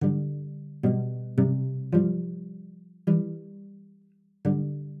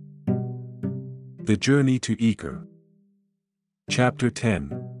The Journey to Ekur. Chapter 10.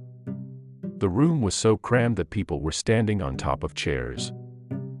 The room was so crammed that people were standing on top of chairs.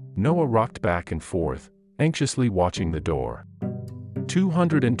 Noah rocked back and forth, anxiously watching the door.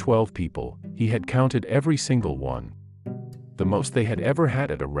 212 people, he had counted every single one. The most they had ever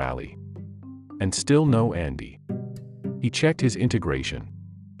had at a rally. And still no Andy. He checked his integration.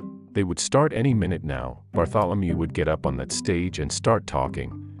 They would start any minute now. Bartholomew would get up on that stage and start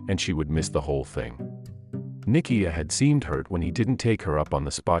talking, and she would miss the whole thing. Nikia had seemed hurt when he didn't take her up on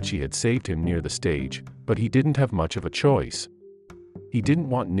the spot she had saved him near the stage, but he didn't have much of a choice. He didn't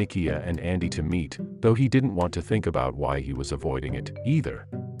want Nikia and Andy to meet, though he didn't want to think about why he was avoiding it, either.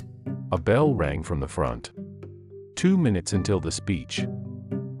 A bell rang from the front. 2 minutes until the speech.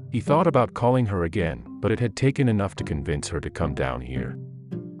 He thought about calling her again, but it had taken enough to convince her to come down here.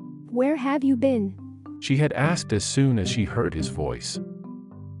 "Where have you been?" She had asked as soon as she heard his voice.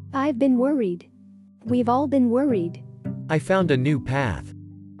 "I've been worried. We've all been worried." "I found a new path,"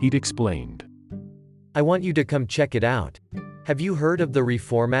 he'd explained. "I want you to come check it out. Have you heard of the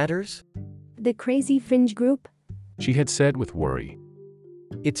Reformators?" "The crazy fringe group?" she had said with worry.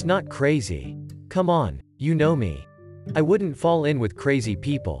 "It's not crazy. Come on, you know me. I wouldn't fall in with crazy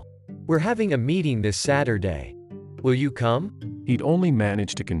people. We're having a meeting this Saturday. Will you come?" He'd only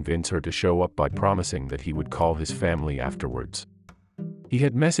managed to convince her to show up by promising that he would call his family afterwards. He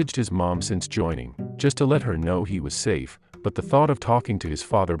had messaged his mom since joining, just to let her know he was safe, but the thought of talking to his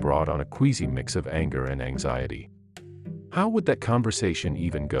father brought on a queasy mix of anger and anxiety. How would that conversation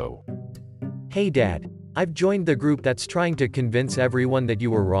even go? "Hey Dad, I've joined the group that's trying to convince everyone that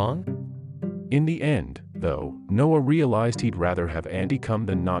you were wrong." In the end, though, Noah realized he'd rather have Andy come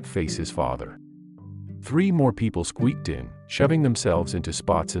than not face his father. 3 more people squeaked in, shoving themselves into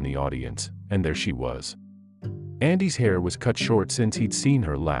spots in the audience, and there she was. Andy's hair was cut short since he'd seen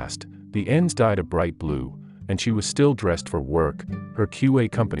her last, the ends dyed a bright blue, and she was still dressed for work. Her QA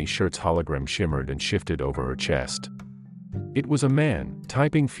company shirt's hologram shimmered and shifted over her chest. It was a man,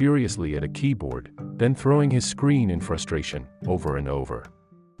 typing furiously at a keyboard, then throwing his screen in frustration, over and over.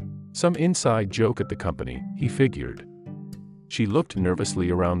 Some inside joke at the company, he figured. She looked nervously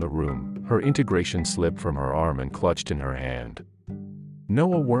around the room, her integration slipped from her arm and clutched in her hand.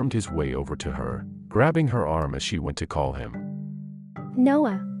 Noah wormed his way over to her, grabbing her arm as she went to call him.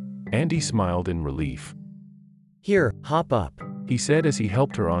 "Noah." Andy smiled in relief. "Here, hop up," he said as he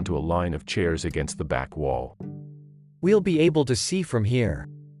helped her onto a line of chairs against the back wall. "We'll be able to see from here."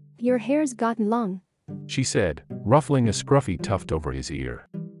 "Your hair's gotten long." she said, ruffling a scruffy tuft over his ear.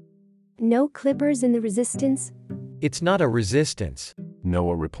 "No clippers in the resistance?" "It's not a resistance,"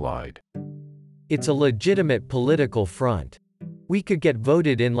 Noah replied. "It's a legitimate political front. We could get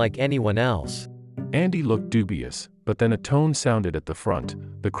voted in like anyone else." Andy looked dubious, but then a tone sounded at the front,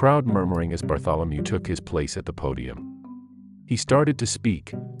 the crowd murmuring as Bartholomew took his place at the podium. He started to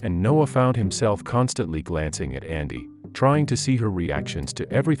speak, and Noah found himself constantly glancing at Andy, trying to see her reactions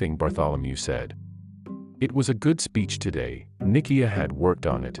to everything Bartholomew said. It was a good speech today, Nikia had worked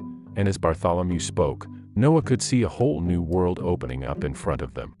on it, and as Bartholomew spoke, Noah could see a whole new world opening up in front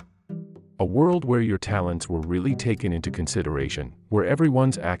of them. A world where your talents were really taken into consideration, where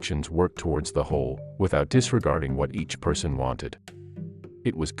everyone's actions worked towards the whole, without disregarding what each person wanted.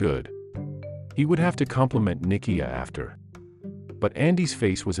 It was good. He would have to compliment Nikia after. But Andy's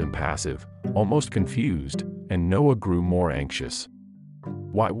face was impassive, almost confused, and Noah grew more anxious.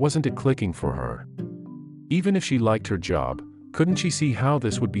 Why wasn't it clicking for her? Even if she liked her job, couldn't she see how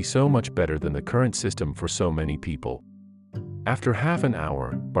this would be so much better than the current system for so many people? After half an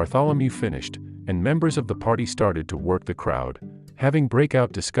hour, Bartholomew finished, and members of the party started to work the crowd, having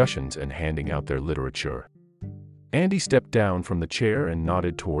breakout discussions and handing out their literature. Andy stepped down from the chair and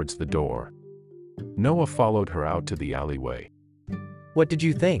nodded towards the door. Noah followed her out to the alleyway. "What did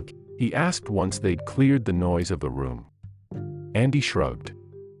you think?" he asked once they'd cleared the noise of the room. Andy shrugged.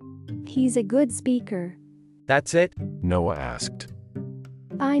 "He's a good speaker." "That's it?" Noah asked.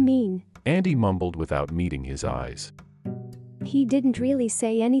 "I mean, Andy mumbled without meeting his eyes. he didn't really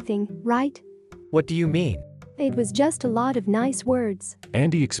say anything, right? "What do you mean?" It was just a lot of nice words."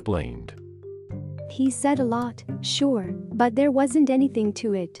 Andy explained. "He said a lot, sure, but there wasn't anything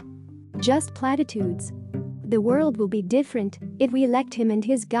to it. Just platitudes. The world will be different if we elect him and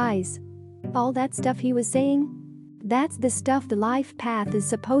his guys. All that stuff he was saying? That's the stuff the life path is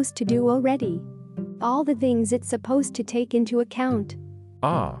supposed to do already. All the things it's supposed to take into account."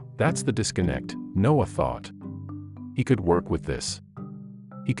 Ah, that's the disconnect, Noah thought. He could work with this.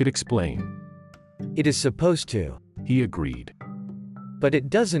 He could explain. "It is supposed to." He agreed. "But it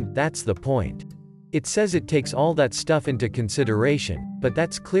doesn't, that's the point. It says it takes all that stuff into consideration, but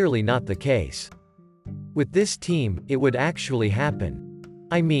that's clearly not the case." With this team, it would actually happen.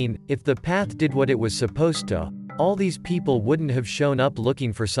 I mean, if the path did what it was supposed to, all these people wouldn't have shown up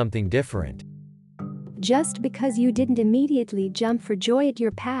looking for something different. Just because you didn't immediately jump for joy at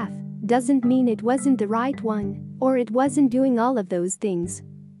your path doesn't mean it wasn't the right one, or it wasn't doing all of those things.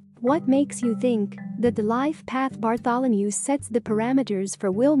 What makes you think that the life path Bartholomew sets the parameters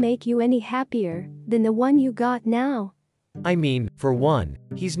for will make you any happier than the one you got now? I mean, for one,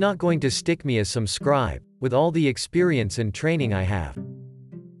 he's not going to stick me as some scribe, with all the experience and training I have.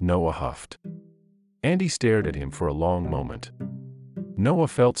 Noah huffed. Andy stared at him for a long moment. Noah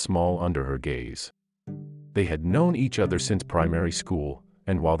felt small under her gaze. They had known each other since primary school,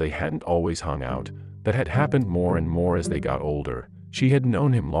 and while they hadn't always hung out, that had happened more and more as they got older. She had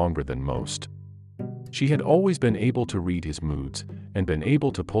known him longer than most. She had always been able to read his moods, and been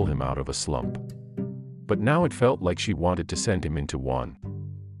able to pull him out of a slump. But now it felt like she wanted to send him into one.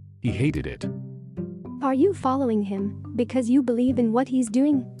 He hated it. Are you following him because you believe in what he's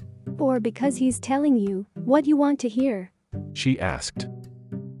doing? Or because he's telling you what you want to hear? She asked.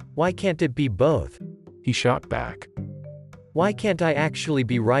 Why can't it be both? He shot back. Why can't I actually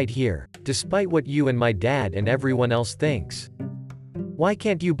be right here, despite what you and my dad and everyone else thinks? Why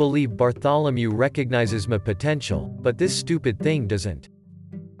can't you believe Bartholomew recognizes my potential, but this stupid thing doesn't?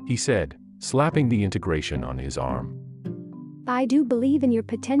 He said, slapping the integration on his arm. I do believe in your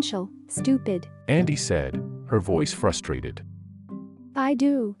potential, stupid. Andy said, her voice frustrated. I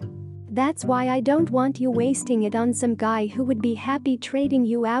do. That's why I don't want you wasting it on some guy who would be happy trading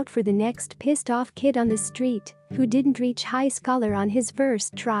you out for the next pissed-off kid on the street who didn't reach high scholar on his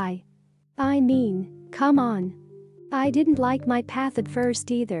first try. I mean, come on. I didn't like my path at first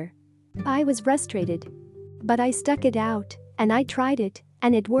either. I was frustrated. But I stuck it out, and I tried it,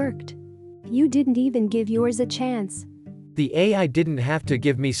 and it worked. You didn't even give yours a chance. The AI didn't have to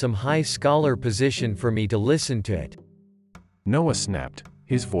give me some high scholar position for me to listen to it. Noah snapped,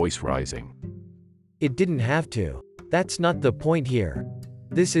 his voice rising. It didn't have to. That's not the point here.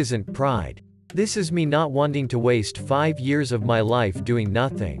 This isn't pride. This is me not wanting to waste 5 years of my life doing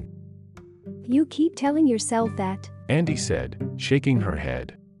nothing. You keep telling yourself that. Andy said, shaking her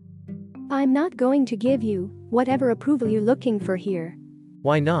head. I'm not going to give you whatever approval you're looking for here.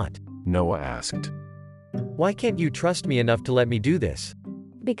 Why not? Noah asked. Why can't you trust me enough to let me do this?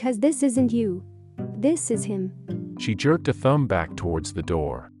 Because this isn't you. This is him. She jerked a thumb back towards the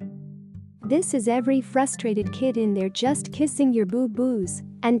door. This is every frustrated kid in there just kissing your boo-boos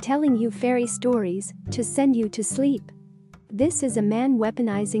and telling you fairy stories to send you to sleep. This is a man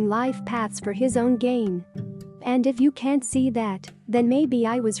weaponizing life paths for his own gain. And if you can't see that, then maybe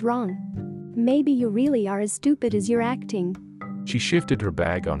I was wrong. Maybe you really are as stupid as you're acting. She shifted her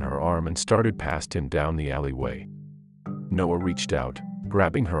bag on her arm and started past him down the alleyway. Noah reached out,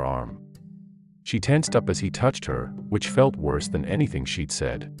 grabbing her arm. She tensed up as he touched her, which felt worse than anything she'd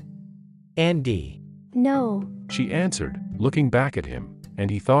said. Andy. No. She answered, looking back at him,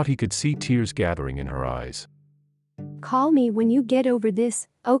 and he thought he could see tears gathering in her eyes. Call me when you get over this,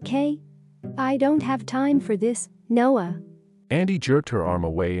 okay? I don't have time for this, Noah. Andy jerked her arm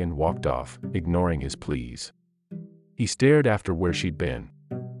away and walked off, ignoring his pleas. He stared after where she'd been.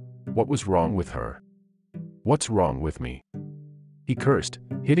 What was wrong with her? What's wrong with me? He cursed,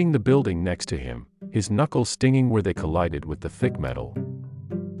 hitting the building next to him, his knuckles stinging where they collided with the thick metal.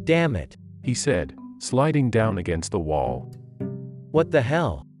 Damn it. He said, sliding down against the wall. What the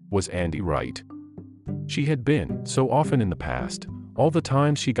hell? Was Andy right? She had been, so often in the past, all the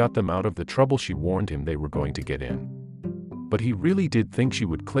times she got them out of the trouble she warned him they were going to get in. But he really did think she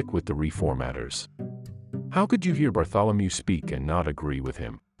would click with the reformatters. How could you hear Bartholomew speak and not agree with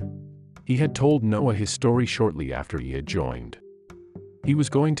him? He had told Noah his story shortly after he had joined. He was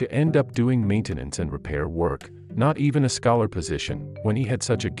going to end up doing maintenance and repair work, not even a scholar position, when he had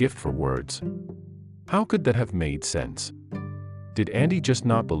such a gift for words. How could that have made sense? Did Andy just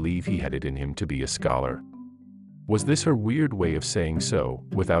not believe he had it in him to be a scholar? Was this her weird way of saying so,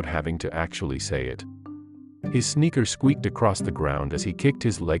 without having to actually say it? His sneaker squeaked across the ground as he kicked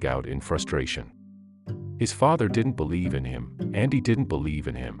his leg out in frustration. His father didn't believe in him, Andy didn't believe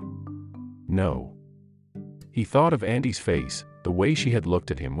in him. No. He thought of Andy's face, the way she had looked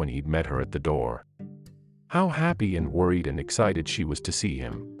at him when he'd met her at the door. How happy and worried and excited she was to see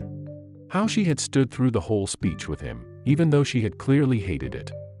him. How she had stood through the whole speech with him, even though she had clearly hated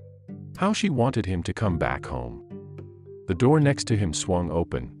it. How she wanted him to come back home. The door next to him swung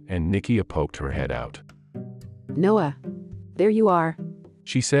open, and Nikia poked her head out. Noah. There you are.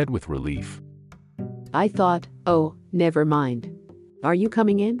 She said with relief. I thought, oh, never mind. Are you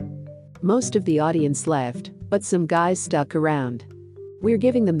coming in? Most of the audience left, but some guys stuck around. We're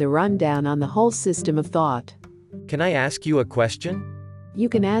giving them the rundown on the whole system of thought. Can I ask you a question? You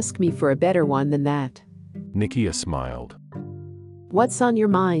can ask me for a better one than that. Nikia smiled. What's on your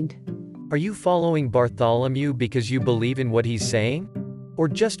mind? Are you following Bartholomew because you believe in what he's saying? Or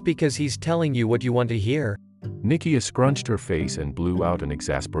just because he's telling you what you want to hear? Nikia scrunched her face and blew out an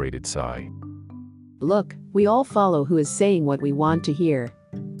exasperated sigh. Look, we all follow who is saying what we want to hear.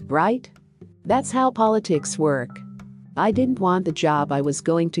 Right? That's how politics work. I didn't want the job I was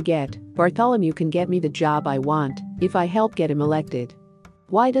going to get. Bartholomew can get me the job I want, if I help get him elected.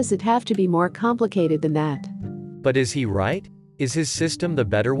 Why does it have to be more complicated than that? But is he right? Is his system the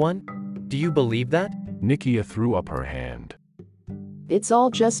better one? Do you believe that? Nikia threw up her hand. It's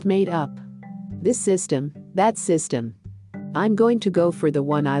all just made up. This system, that system. I'm going to go for the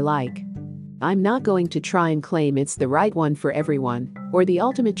one I like. I'm not going to try and claim it's the right one for everyone, or the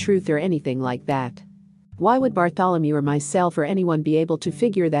ultimate truth or anything like that. Why would Bartholomew or myself or anyone be able to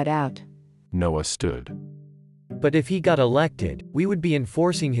figure that out? Noah stood. But if he got elected, we would be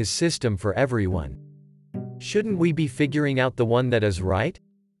enforcing his system for everyone. Shouldn't we be figuring out the one that is right?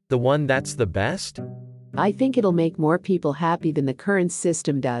 The one that's the best? I think it'll make more people happy than the current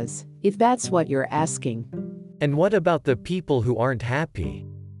system does, if that's what you're asking. And what about the people who aren't happy?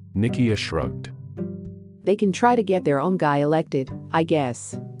 Nikia shrugged. They can try to get their own guy elected, I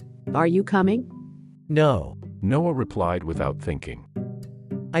guess. Are you coming? No. Noah replied without thinking.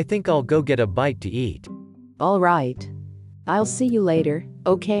 I think I'll go get a bite to eat. All right. I'll see you later,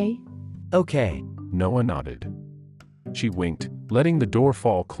 okay? Okay. Noah nodded. She winked, letting the door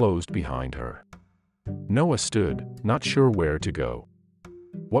fall closed behind her. Noah stood, not sure where to go.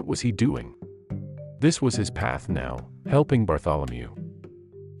 What was he doing? This was his path now, helping Bartholomew.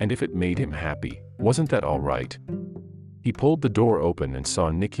 And if it made him happy, wasn't that all right? He pulled the door open and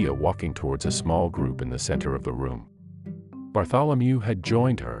saw Nikia walking towards a small group in the center of the room. Bartholomew had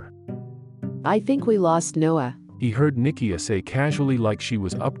joined her. I think we lost Noah. He heard Nikia say casually, like she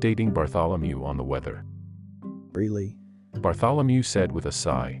was updating Bartholomew on the weather. Really? Bartholomew said with a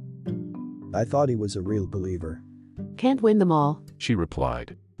sigh. I thought he was a real believer. Can't win them all. She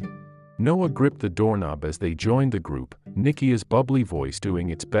replied. Noah gripped the doorknob as they joined the group, Nikia's bubbly voice doing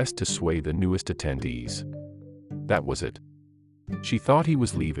its best to sway the newest attendees. That was it. She thought he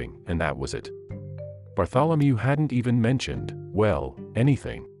was leaving, and that was it. Bartholomew hadn't even mentioned, well,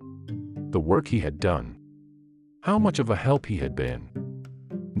 anything. The work he had done. How much of a help he had been.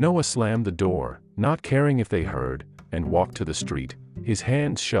 Noah slammed the door, not caring if they heard, and walked to the street, his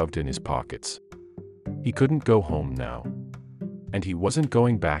hands shoved in his pockets. He couldn't go home now. And he wasn't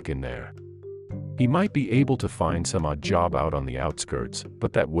going back in there. He might be able to find some odd job out on the outskirts,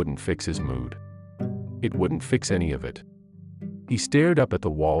 but that wouldn't fix his mood. It wouldn't fix any of it. He stared up at the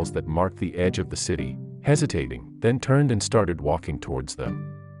walls that marked the edge of the city, hesitating, then turned and started walking towards them.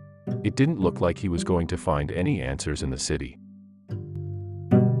 It didn't look like he was going to find any answers in the city.